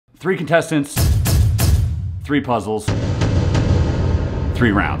3 contestants, 3 puzzles, 3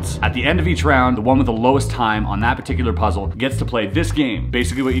 rounds. At the end of each round, the one with the lowest time on that particular puzzle gets to play this game.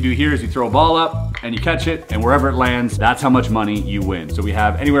 Basically what you do here is you throw a ball up and you catch it, and wherever it lands, that's how much money you win. So we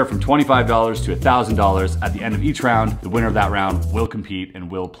have anywhere from $25 to $1,000 at the end of each round. The winner of that round will compete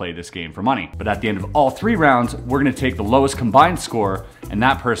and will play this game for money. But at the end of all 3 rounds, we're gonna take the lowest combined score, and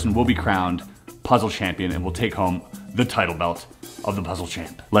that person will be crowned puzzle champion and will take home the title belt of the puzzle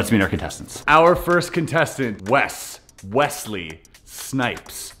champ. Let's meet our contestants. Our first contestant, Wesley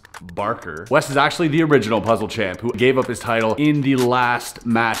Snipes Barker. Wes is actually the original puzzle champ who gave up his title in the last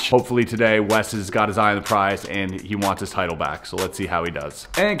match. Hopefully today, Wes has got his eye on the prize and he wants his title back. So let's see how he does.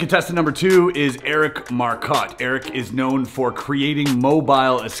 And contestant number 2 is Eric Marcotte. Eric is known for creating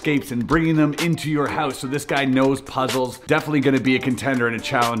mobile escapes and bringing them into your house. So this guy knows puzzles. Definitely gonna be a contender and a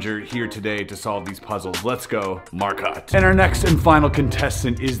challenger here today to solve these puzzles. Let's go, Marcotte. And our next and final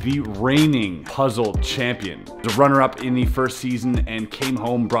contestant is the reigning puzzle champion. The runner-up in the first season and came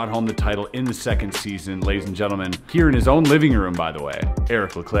home, brought home the title in the second season, ladies and gentlemen, here in his own living room, by the way,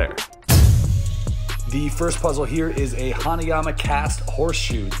 Eric Leclerc. The first puzzle here is a Hanayama cast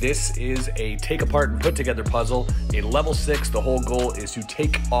horseshoe. This is a take apart and put together puzzle, a level 6. The whole goal is to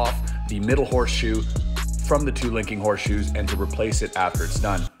take off the middle horseshoe from the 2 linking horseshoes and to replace it after it's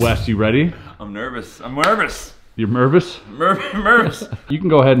done. Wes, you ready? I'm nervous. I'm nervous. You're nervous? Nervous. You can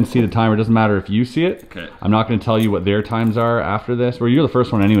go ahead and see the timer. It doesn't matter if you see it. Okay. I'm not going to tell you what their times are after this. Well, you're the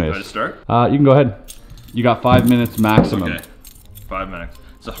first one anyways. Can I just start? You can go ahead. You got 5 minutes maximum. Okay. 5 minutes.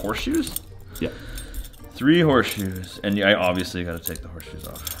 Is it horseshoes? Yeah. 3 horseshoes. And I obviously got to take the horseshoes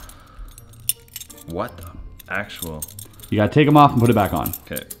off. What the actual? You got to take them off and put it back on.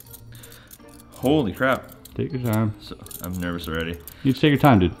 Okay. Holy crap. Take your time. So, I'm nervous already. You just take your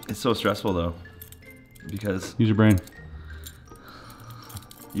time, dude. It's so stressful though. Because use your brain.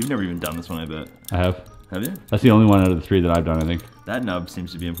 You've never even done this one, I bet. I have. Have you? That's the only one out of the 3 that I've done, I think. That nub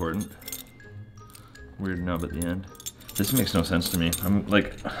seems to be important. Weird nub at the end. This makes no sense to me. I'm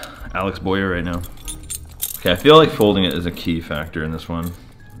like Alex Boyer right now. Okay, I feel like folding it is a key factor in this one.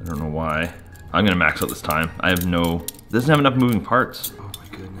 I don't know why. I'm gonna max out this time. I have no, it doesn't have enough moving parts. Oh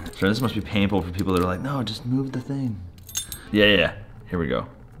my goodness. So this must be painful for people that are like, no, just move the thing. Yeah. Here we go.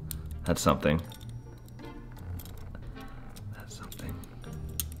 That's something.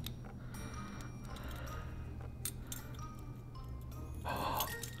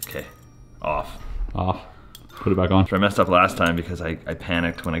 Okay, off. Put it back on. So I messed up last time because I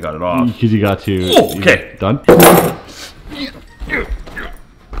panicked when I got it off. Because you got to... Oh, okay. Done?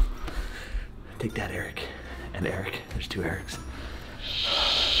 Take that, Eric. And Eric. There's 2 Erics.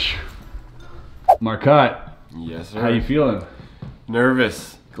 Marcotte. Yes, sir. How you feeling?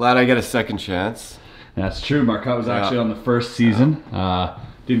 Nervous. Glad I get a second chance. That's true. Marcotte was actually on the first season.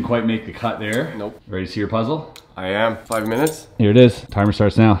 Didn't quite make the cut there. Nope. Ready to see your puzzle? I am. 5 minutes. Here it is. Timer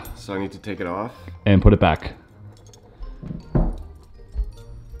starts now. So I need to take it off. And put it back.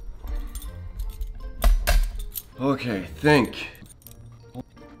 Okay, think.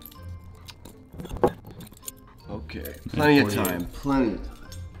 Okay, plenty of time. Plenty of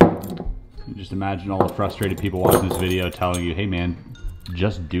time. You just imagine all the frustrated people watching this video telling you, hey man,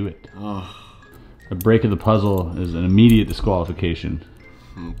 just do it. Oh. A break of the puzzle is an immediate disqualification.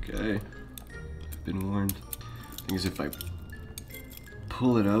 Okay. I've been warned. The thing is, if I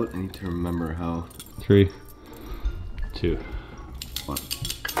pull it out, I need to remember how. 3, 2, 1.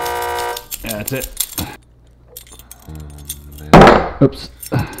 Yeah, that's it. Oops.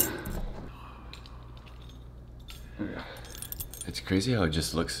 It's crazy how it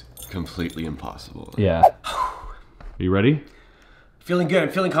just looks completely impossible. Yeah. Are you ready? Feeling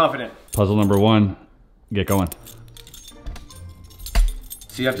good, feeling confident. Puzzle number 1, get going.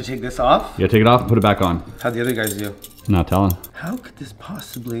 So you have to take this off? Yeah, take it off and put it back on. How'd the other guys do? Not telling. How could this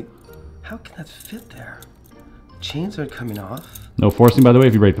possibly, how can that fit there? Chains aren't coming off. No forcing, by the way.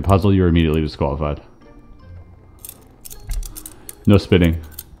 If you break the puzzle, you're immediately disqualified. No spitting.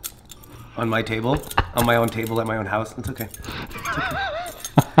 On my table? On my own table at my own house? It's okay. It's okay.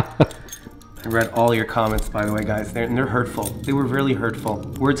 I read all your comments, by the way, guys. They're hurtful. They were really hurtful.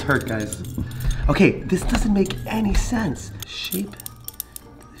 Words hurt, guys. Okay, this doesn't make any sense. Shape.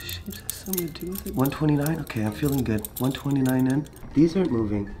 The shape has something to do with it. 129? Okay, I'm feeling good. 129 in. These aren't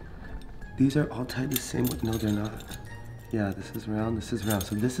moving. These are all tied the same way. No, they're not. Yeah, this is round, this is round.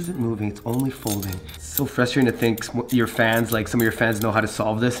 So this isn't moving, it's only folding. It's so frustrating to think your fans, like some of your fans know how to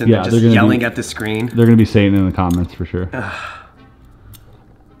solve this and yeah, they're just yelling at the screen. They're gonna be saying it in the comments for sure.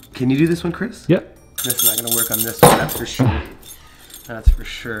 Can you do this one, Chris? Yep. This is not gonna work on this one, that's for sure. That's for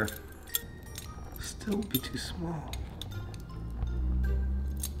sure. Still be too small.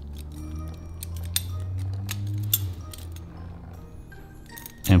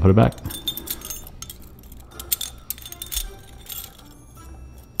 And put it back.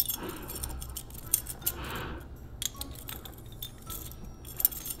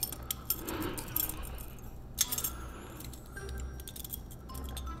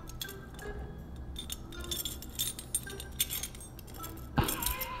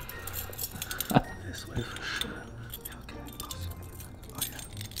 This way for sure. How can I possibly? Oh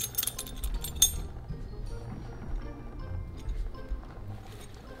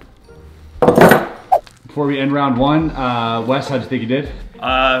yeah. Before we end round one, Wes, how'd you think you did?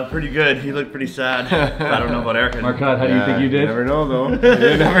 Pretty good. He looked pretty sad. I don't know about Eric. Marcotte, how do you think you did? You never know, though.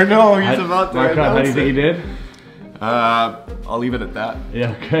 You never know. He's about to Marcotte, how do you announce think you it. did? I'll leave it at that.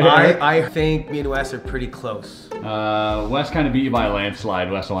 Yeah, okay. I think me and Wes are pretty close. Wes kind of beat you by a landslide.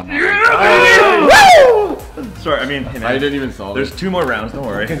 Wes won that. Sorry, I mean, hey, man, I didn't even solve there's it. 2 more rounds. Don't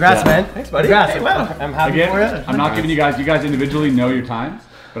worry. Congrats, man. Thanks, buddy. Congrats. Hey, wow. I'm happy for Again, you. I'm not giving you guys individually know your times,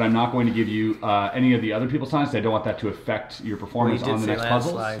 but I'm not going to give you any of the other people's times. I don't want that to affect your performance on the next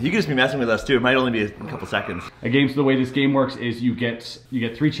puzzles. You could just be messing with us too. It might only be a couple seconds. So the way this game works is you get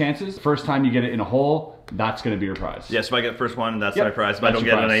 3 chances. First time you get it in a hole, that's going to be your prize. Yeah, so if I get first one, that's Yep, my prize. If I that's don't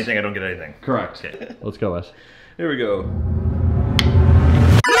your get it on prize. anything, I don't get anything. Correct. Okay. Let's go, Wes. Here we go.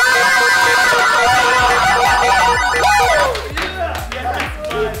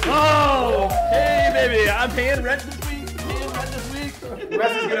 Oh, hey baby, I'm paying rent this week.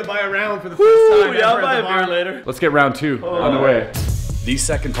 Wes is gonna buy a round for the first time. Yeah, I'll ever buy at a the beer bar. later. Let's get round 2 on the way. The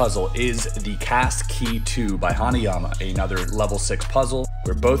second puzzle is the Cast Key 2 by Hanayama, another level 6 puzzle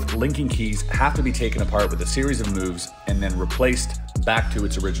where both linking keys have to be taken apart with a series of moves and then replaced back to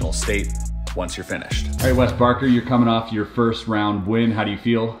its original state once you're finished. All right, Wes Barker, you're coming off your first round win. How do you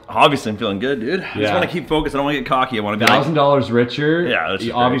feel? Obviously, I'm feeling good, dude. I just want to keep focused. I don't want to get cocky. I want to be like, $1,000 richer. Yeah, that's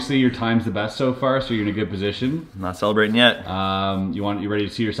great. Obviously your time's the best so far, so you're in a good position. I'm not celebrating yet. You ready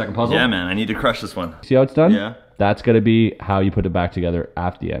to see your second puzzle? Yeah, man, I need to crush this one. See how it's done? Yeah. That's gonna be how you put it back together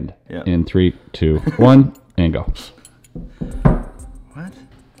at the end. Yeah. In 3, 2, 1, and go. What?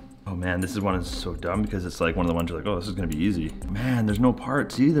 Oh man, this one is so dumb because it's like one of the ones you're like, oh, this is gonna be easy. Man, there's no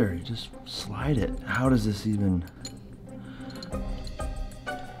parts either. You just slide it. How does this even?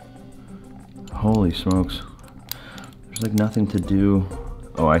 Holy smokes. There's like nothing to do.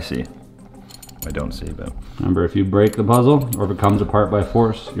 Oh, I see. I don't see, but. Remember, if you break the puzzle or if it comes apart by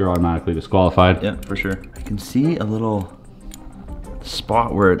force, you're automatically disqualified. Yeah, for sure. I can see a little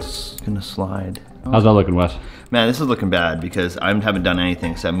spot where it's gonna slide. How's that looking, Wes? Man, this is looking bad because I haven't done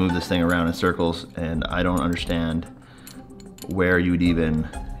anything except move this thing around in circles, and I don't understand where you'd even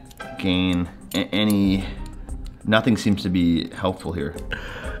gain any. Nothing seems to be helpful here.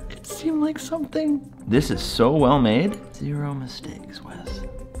 It seemed like something. This is so well made. 0 mistakes, Wes.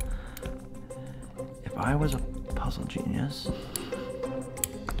 If I was a puzzle genius.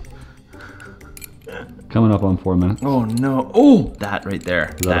 Coming up on 4 minutes. Oh no. Oh, that right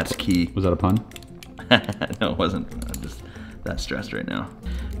there. That's key. Was that a pun? No, it wasn't. I'm just that stressed right now.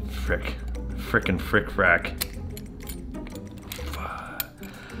 Frickin' frick frack.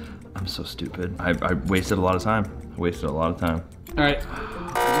 I'm so stupid. I wasted a lot of time. All right.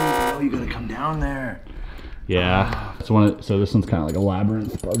 Oh, you gotta come down there. Yeah. So this one's kind of like a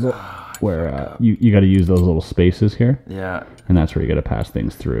labyrinth puzzle where you got to use those little spaces here, Yeah. and that's where you got to pass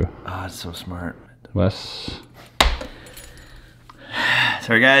things through. Ah, it's so smart. Wes,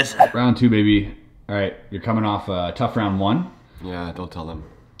 Sorry, guys. round 2, baby. All right, you're coming off a tough round 1. Yeah, don't tell them.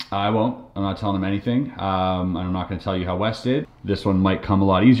 I won't. I'm not telling them anything. And I'm not going to tell you how Wes did. This one might come a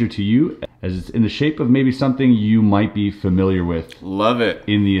lot easier to you as it's in the shape of maybe something you might be familiar with Love it.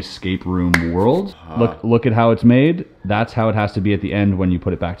 in the escape room world. Look at how it's made. That's how it has to be at the end when you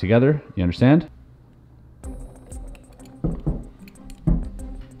put it back together. You understand?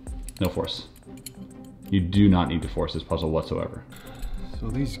 No force. You do not need to force this puzzle whatsoever. So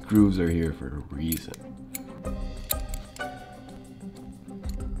these grooves are here for a reason.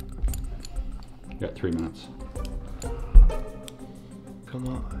 You got 3 minutes. Come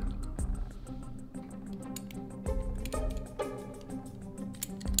on.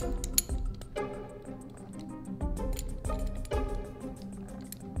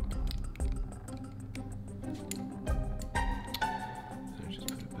 Just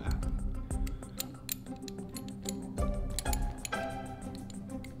put it back.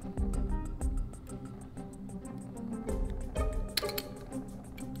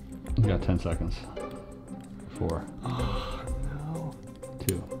 You got 10 seconds. 4,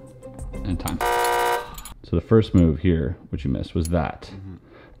 2, and time. So the first move here, which you missed, was that.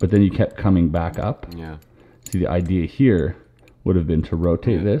 But then you kept coming back up. Yeah. See, the idea here would have been to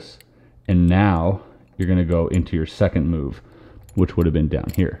rotate this, and now you're gonna go into your second move. which would have been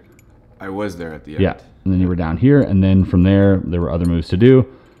down here. I was there at the end. Yeah, and then you were down here, and then from there were other moves to do,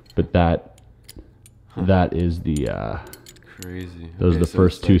 but that is the crazy. Those are the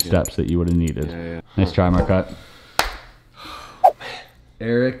first two steps that you would have needed. Yeah. Nice try, Marcotte.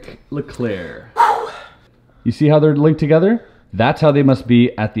 Eric Leclerc. You see how they're linked together? That's how they must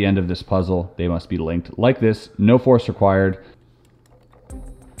be at the end of this puzzle. They must be linked like this. No force required.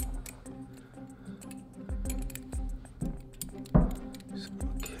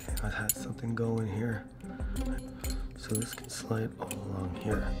 Okay, I had something going here. So this can slide all along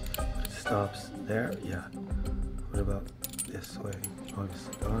here. It stops there, yeah. What about this way?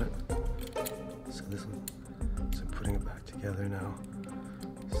 Obviously not. So this one, so I'm putting it back together now.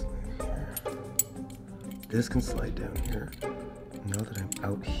 Slide here. This can slide down here. Now that I'm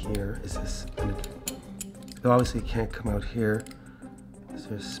out here, is this, it obviously can't come out here. Is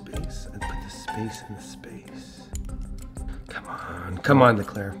there a space? I put the space in the space. Come on,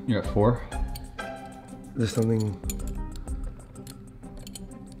 Leclerc. You're at 4. There's something.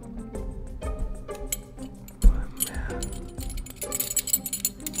 Oh, man.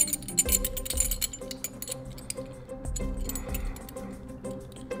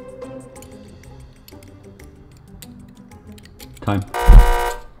 Time.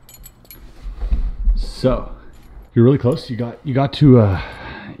 So, you're really close. You got to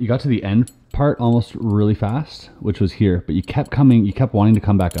the end part almost really fast, which was here, but you kept wanting to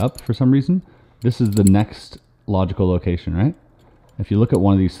come back up for some reason. This is the next logical location, right? If you look at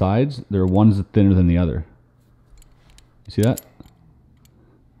one of these sides, there are ones thinner than the other. You see that?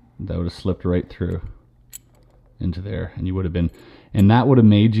 That would have slipped right through into there, and you would have been, and that would have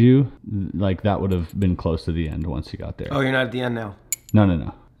made you, like, that would have been close to the end once you got there. Oh, you're not at the end now. No.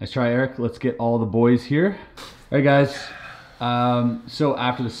 Nice try, Eric. Let's get all the boys here. All right, guys. So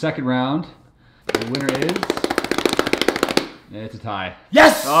after the second round, the winner is... It's a tie.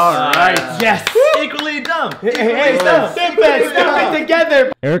 Yes! All right. Yes! Equally dumb. Hey, stop it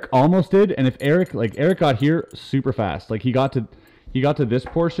together! Eric almost did, and if Eric got here super fast. Like he got to this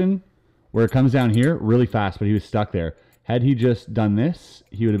portion where it comes down here really fast, but he was stuck there. Had he just done this,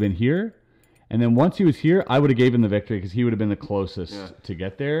 he would have been here. And then once he was here, I would have gave him the victory because he would have been the closest to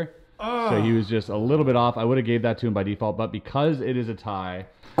get there. So he was just a little bit off. I would have gave that to him by default, but because it is a tie,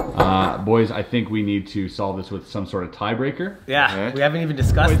 boys, I think we need to solve this with some sort of tiebreaker. Yeah, we haven't even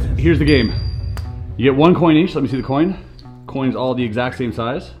discussed it. Here's the game. You get 1 coin each. Let me see the coin. Coin's all the exact same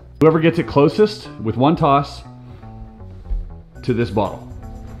size. Whoever gets it closest with one toss to this bottle.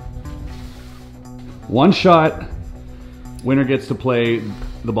 One shot, winner gets to play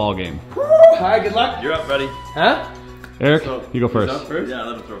the ball game. Hi, good luck. You're up, buddy. Huh? Eric, you go first. Yeah,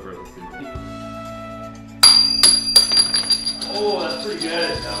 let him throw first. Oh, that's pretty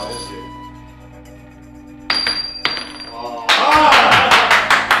good.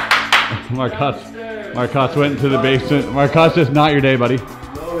 Marcotte's went into the basement. Marcotte's just not your day, buddy.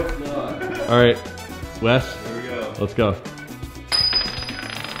 No, it's not. All right, Wes. Here we go. Let's go.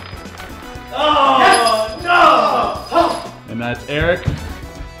 Oh, yes! No! And that's Eric.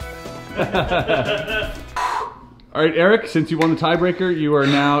 All right, Eric, since you won the tiebreaker, you are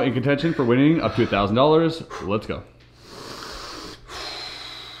now in contention for winning up to $1,000. Let's go.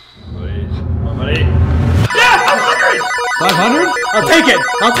 Wait, come on, buddy. 500? I'll take it.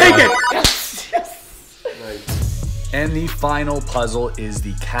 I'll take it. And the final puzzle is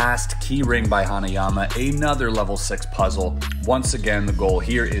the Cast Key Ring by Hanayama, another level 6 puzzle. Once again, the goal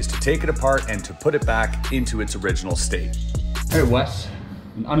here is to take it apart and to put it back into its original state. All right, Wes,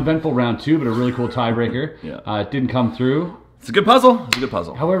 an uneventful round 2, but a really cool tiebreaker. Yeah. It didn't come through. It's a good puzzle. It's a good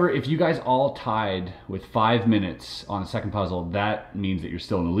puzzle. However, if you guys all tied with 5 minutes on the second puzzle, that means that you're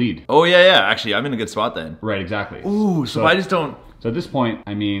still in the lead. Oh, yeah. Actually, I'm in a good spot then. Right, exactly. Ooh, so I just don't... So at this point,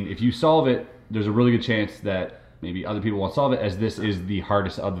 I mean, if you solve it, there's a really good chance that maybe other people won't solve it, as this is the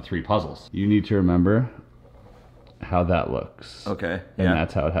hardest of the 3 puzzles. You need to remember how that looks. Okay, And yeah.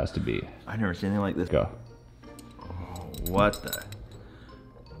 that's how it has to be. I've never seen anything like this. Go. Oh, what the...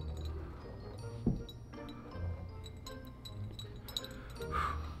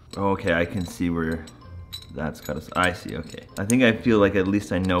 Okay, I can see where that's got us. I see, okay. I feel like at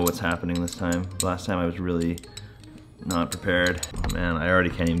least I know what's happening this time. Last time I was really not prepared. Oh man, I already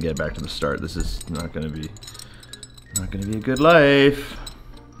can't even get back to the start. This is not gonna be a good life.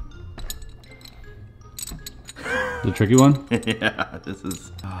 The tricky one? Yeah, this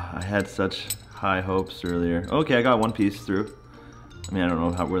is, I had such high hopes earlier. Okay, I got 1 piece through. I mean, I don't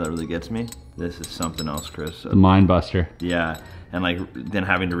know where that really gets me. This is something else, Chris. The mind buster. Yeah, and like then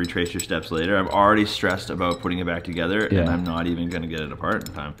having to retrace your steps later. I'm already stressed about putting it back together, and I'm not even gonna get it apart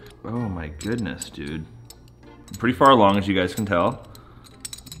in time. Oh my goodness, dude. pretty far along, as you guys can tell.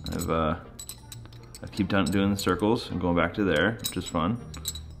 I keep doing the circles and going back to there, which is fun.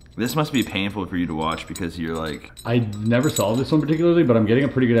 This must be painful for you to watch because you're like... I never solved this one particularly, but I'm getting a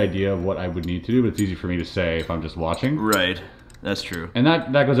pretty good idea of what I would need to do, but it's easy for me to say if I'm just watching. Right, that's true. And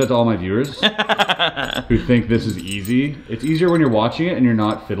that goes out to all my viewers who think this is easy. It's easier when you're watching it and you're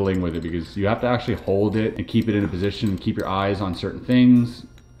not fiddling with it because you have to actually hold it and keep it in a position and keep your eyes on certain things,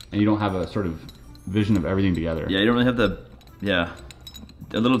 and you don't have a sort of vision of everything together. Yeah, you don't really have the... Yeah.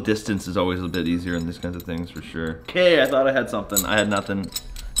 A little distance is always a bit easier in these kinds of things for sure. Okay, I thought I had something. I had nothing.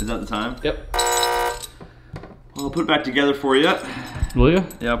 Is that the time? Yep. Well, I'll put it back together for you. Will you?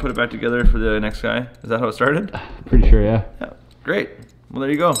 Yeah, I'll put it back together for the next guy. Is that how it started? Pretty sure, yeah. Yeah. Great. Well, there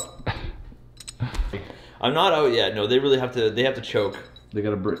you go. I'm not out yet. No, they really have to. They have to choke. They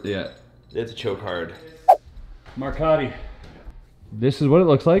gotta, yeah. They have to choke hard. Marcotti. This is what it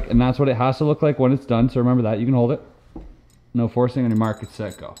looks like, and that's what it has to look like when it's done. So remember that. You can hold it. No forcing on your mark. Get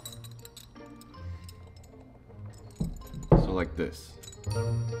set, go. So like this.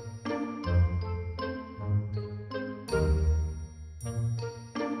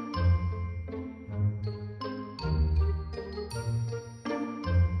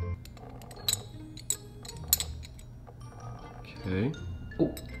 Okay.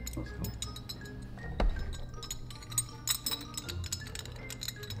 Oh, let's go.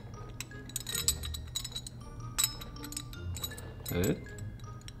 Is that it?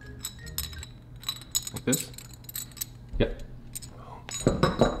 Like this? Yep.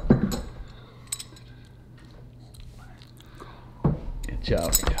 Good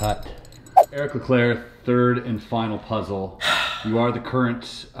job. Cut. Eric Leclerc, third and final puzzle. You are the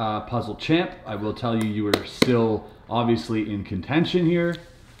current puzzle champ. I will tell you, you are still obviously in contention here.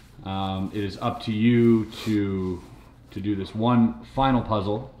 It is up to you to do this one final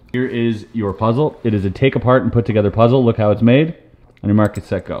puzzle. Here is your puzzle. It is a take apart and put together puzzle. Look how it's made. On your mark, get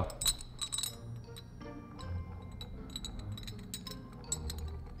set, go.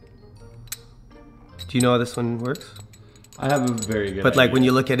 Do you know how this one works? I have a very good But like idea. when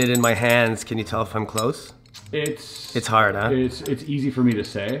you look at it in my hands, can you tell if I'm close? It's hard, huh? It's easy for me to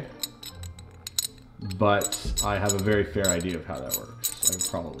say, but I have a very fair idea of how that works. So I can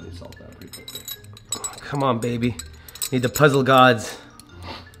probably solve that pretty quickly. Come on, baby. Need the puzzle gods.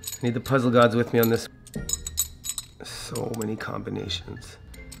 Need the puzzle gods with me on this. So many combinations.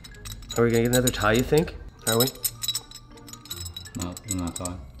 Are we gonna get another tie, you think? Are we? No, I'm not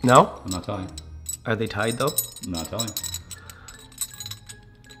telling. No? I'm not telling. Are they tied though? I'm not telling.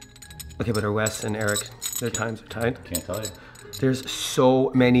 Okay, but are Wes and Eric, their times are tied? Can't tell you. There's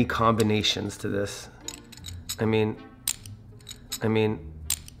so many combinations to this. I mean,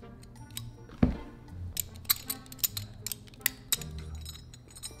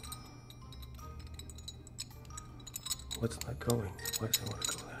 what's not going? Why does it want to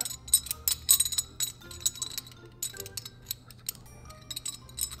go there?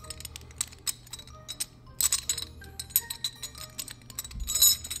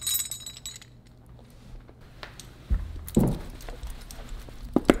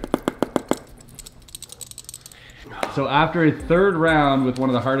 So after a third round with one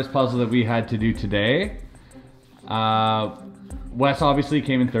of the hardest puzzles that we had to do today, Wes obviously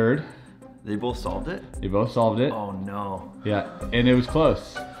came in third. They both solved it? They both solved it. Oh no. Yeah, and it was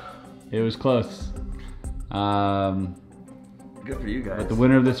close. It was close. Good for you guys. But the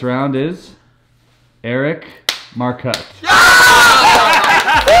winner of this round is Eric Marcotte.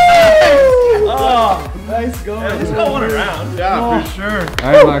 Oh, Nice going. yeah, just got one around. Yeah, for sure.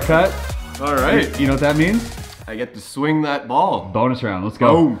 All right, Marcotte. All right. You know what that means? I get to swing that ball. Bonus round. Let's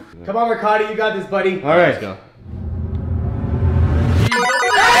go. Boom. Come on, Mercati, you got this, buddy. All right. Let's go.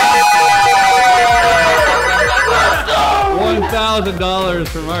 $1,000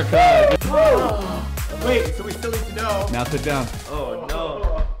 for Marcotte. Wait, so we still need to know. Now sit down. Oh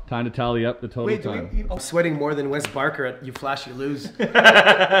no. Time to tally up the total Wait, time. I'm sweating more than Wes Barker at You Flash, You Lose.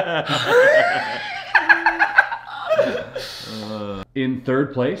 In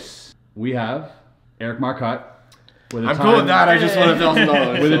third place, we have Eric Marcotte. With a I'm cool with that. I just won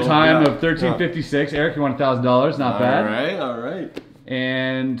 $1,000. With a time yeah. of 13:56. Eric, you won $1,000. Not bad. All right.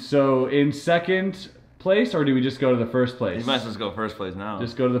 And so in second place, or do we just go to the first place? You might as well go first place now.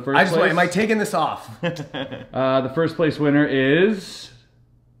 Just go to the first I just place. wait, am I taking this off? The first place winner is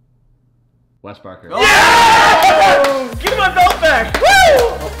Wes Barker. Give me my belt back!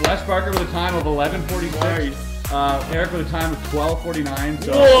 Woo! Wes Barker with a time of 11:46. Eric with a time of 12:49.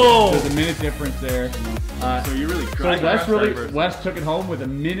 So Whoa! there's a minute difference there. So you really So cried. Wes took it home with a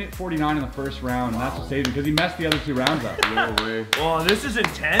minute 49 in the first round, and that's what saved him because he messed the other two rounds up. No way. Oh, this is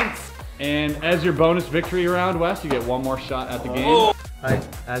intense. And as your bonus victory round, Wes, you get one more shot at the game.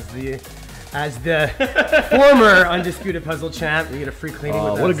 As the former undisputed puzzle champ, we get a free cleaning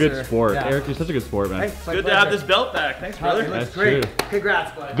with us. What a good sport. Yeah. Eric, you're such a good sport, man. Hey, Good to have this belt back. Thanks, brother. That's great. true.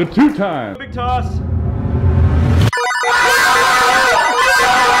 Congrats, bud. The 2-time. Big toss.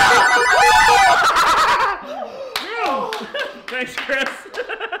 Thanks, Chris.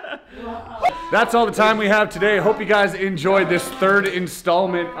 That's all the time we have today. Hope you guys enjoyed this third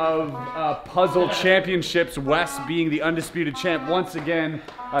installment of Puzzle Championships. Wes being the undisputed champ once again.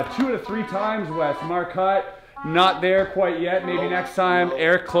 2 out of 3 times, Wes. Marcotte, not there quite yet. Maybe next time.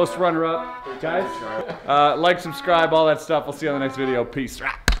 Eric, close runner-up. Guys, like, subscribe, all that stuff. We'll see you on the next video. Peace.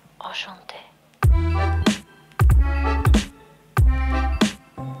 Enchanté.